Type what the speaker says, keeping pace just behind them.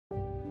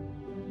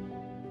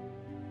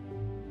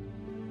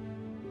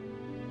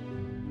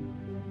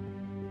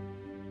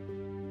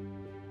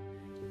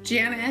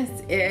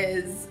Janice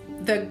is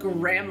the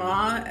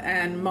grandma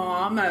and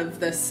mom of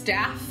the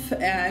staff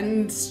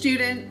and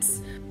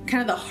students,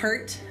 kind of the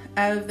heart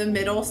of the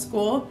middle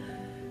school.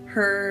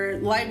 Her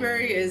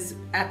library is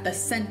at the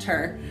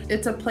center.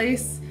 It's a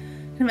place,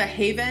 kind of a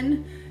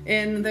haven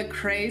in the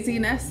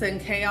craziness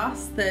and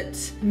chaos that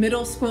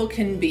middle school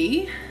can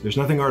be. There's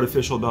nothing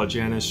artificial about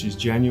Janice. She's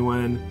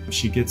genuine.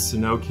 She gets to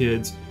know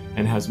kids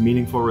and has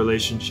meaningful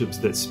relationships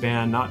that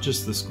span not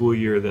just the school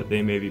year that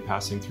they may be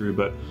passing through,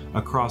 but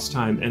across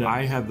time. And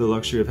I have the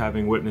luxury of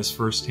having witnessed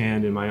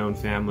firsthand in my own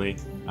family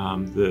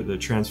the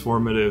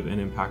transformative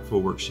and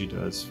impactful work she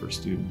does for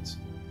students.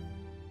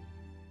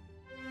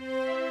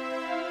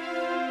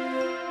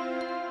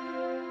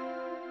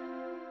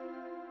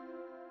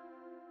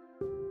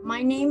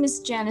 My name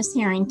is Janice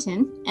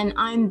Harington, and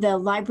I'm the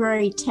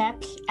library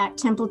tech at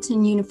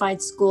Templeton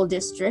Unified School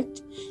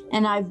District,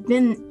 and I've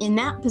been in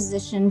that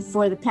position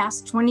for the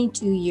past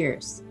 22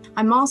 years.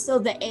 I'm also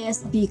the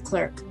ASB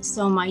clerk,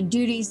 so my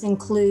duties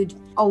include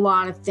a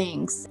lot of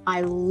things.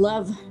 I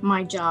love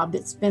my job.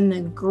 It's been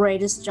the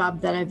greatest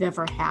job that I've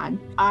ever had.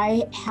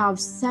 I have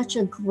such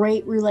a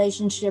great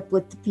relationship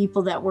with the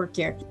people that work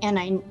here, and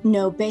I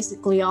know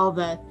basically all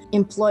the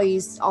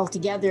employees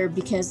altogether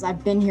because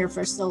I've been here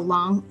for so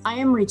long. I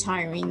am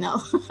retiring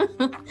though.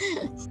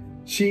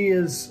 She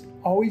is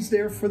always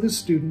there for the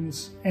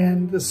students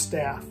and the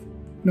staff,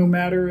 no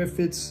matter if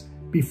it's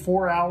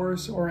before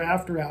hours or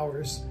after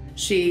hours.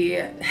 She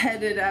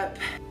headed up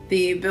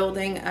the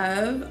building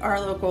of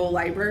our local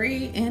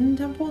library in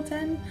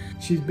Templeton.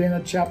 She's been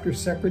a chapter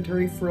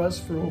secretary for us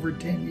for over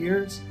 10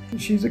 years.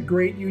 She's a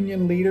great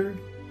union leader.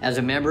 As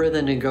a member of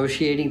the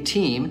negotiating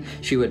team,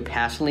 she would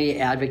passionately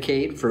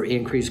advocate for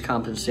increased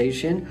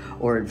compensation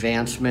or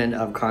advancement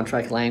of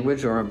contract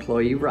language or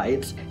employee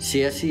rights.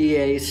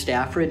 CSEA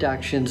staff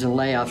reductions and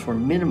layoffs were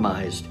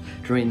minimized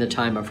during the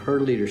time of her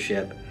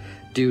leadership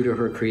due to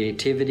her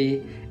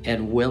creativity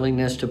and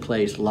willingness to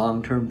place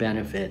long-term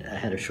benefit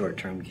ahead of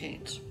short-term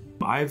gains.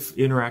 I've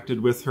interacted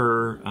with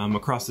her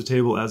across the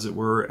table, as it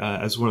were,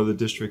 as one of the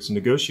district's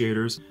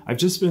negotiators. I've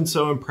just been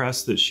so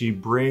impressed that she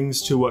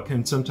brings to what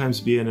can sometimes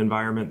be an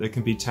environment that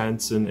can be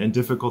tense and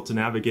difficult to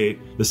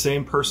navigate the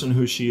same person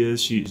who she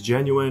is. She's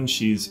genuine,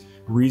 she's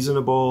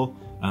reasonable,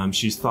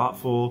 she's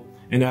thoughtful,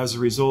 and as a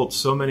result,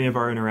 so many of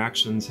our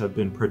interactions have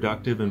been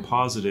productive and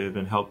positive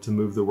and helped to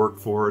move the work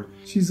forward.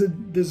 She's a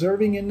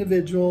deserving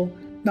individual,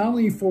 not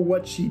only for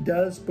what she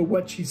does, but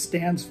what she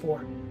stands for,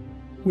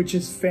 which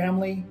is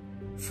family,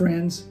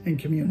 friends, and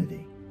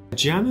community.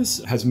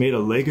 Janice has made a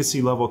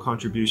legacy level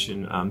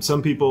contribution.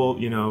 Some people,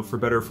 you know, for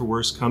better or for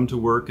worse, come to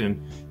work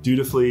and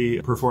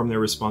dutifully perform their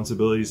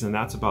responsibilities, and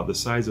that's about the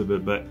size of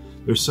it. But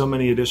there's so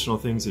many additional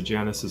things that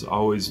Janice has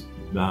always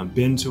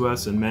been to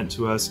us and meant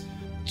to us.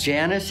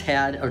 Janice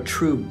had a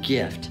true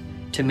gift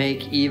to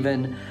make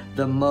even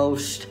the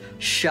most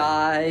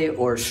shy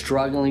or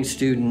struggling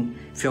student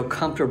feel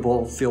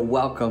comfortable, feel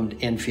welcomed,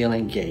 and feel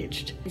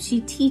engaged.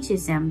 She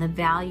teaches them the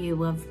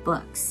value of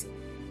books,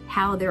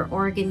 how they're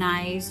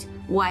organized,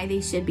 why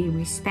they should be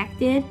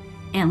respected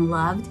and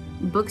loved.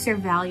 Books are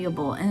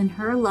valuable, and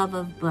her love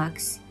of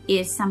books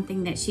is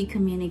something that she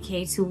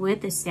communicates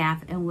with the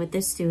staff and with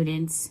the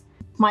students.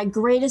 My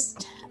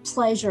greatest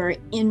pleasure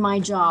in my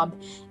job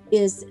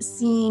is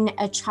seeing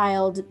a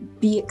child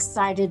be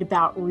excited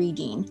about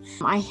reading.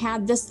 I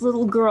had this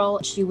little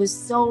girl, she was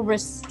so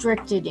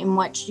restricted in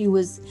what she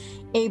was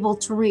able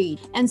to read.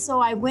 And so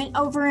I went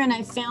over and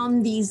I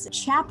found these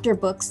chapter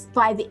books.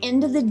 By the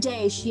end of the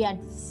day, she had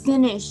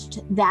finished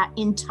that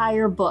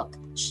entire book.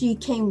 She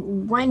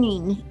came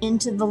running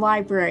into the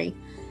library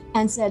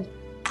and said,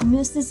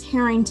 "Mrs.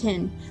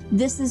 Harington,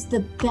 this is the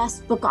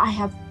best book I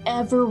have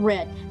ever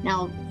read."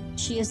 Now,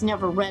 she has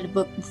never read a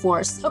book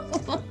before, so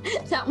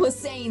that was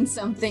saying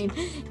something.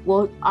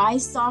 Well, I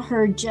saw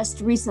her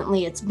just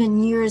recently, it's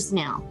been years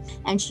now,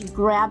 and she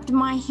grabbed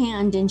my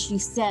hand and she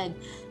said,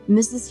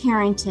 "Mrs.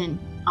 Harington,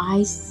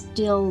 I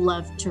still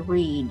love to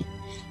read."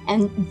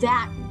 And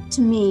that,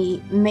 to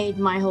me, made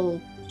my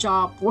whole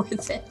job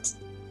worth it.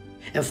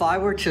 If I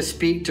were to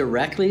speak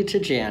directly to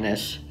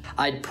Janice,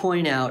 I'd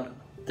point out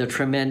the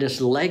tremendous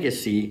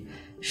legacy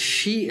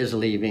she is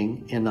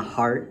leaving in the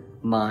heart,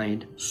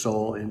 mind,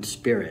 soul, and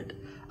spirit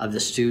of the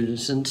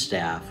students and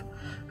staff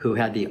who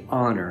had the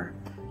honor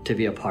to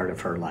be a part of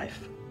her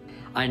life.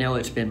 I know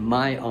it's been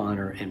my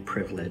honor and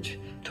privilege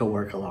to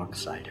work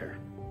alongside her.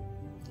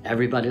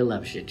 Everybody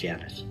loves you,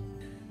 Janice.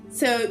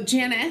 So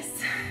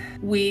Janice,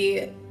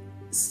 we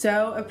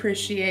so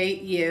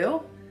appreciate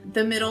you.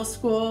 The middle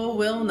school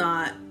will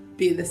not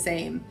be the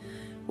same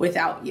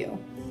without you.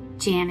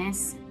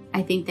 Janice,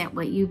 I think that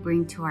what you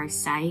bring to our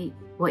site,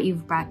 what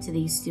you've brought to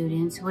these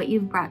students, what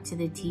you've brought to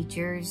the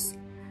teachers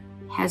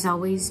has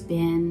always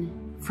been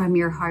from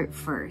your heart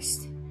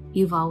first.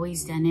 You've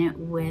always done it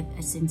with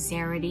a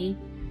sincerity,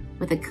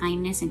 with a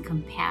kindness and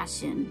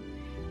compassion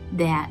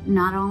that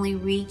not only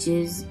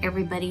reaches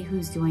everybody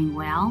who's doing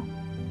well,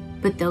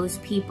 but those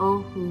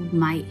people who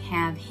might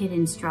have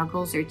hidden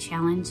struggles or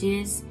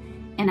challenges.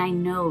 And I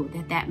know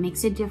that that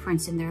makes a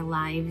difference in their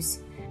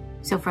lives.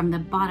 So from the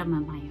bottom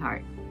of my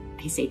heart,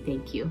 I say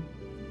thank you.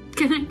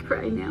 Can I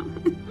cry now?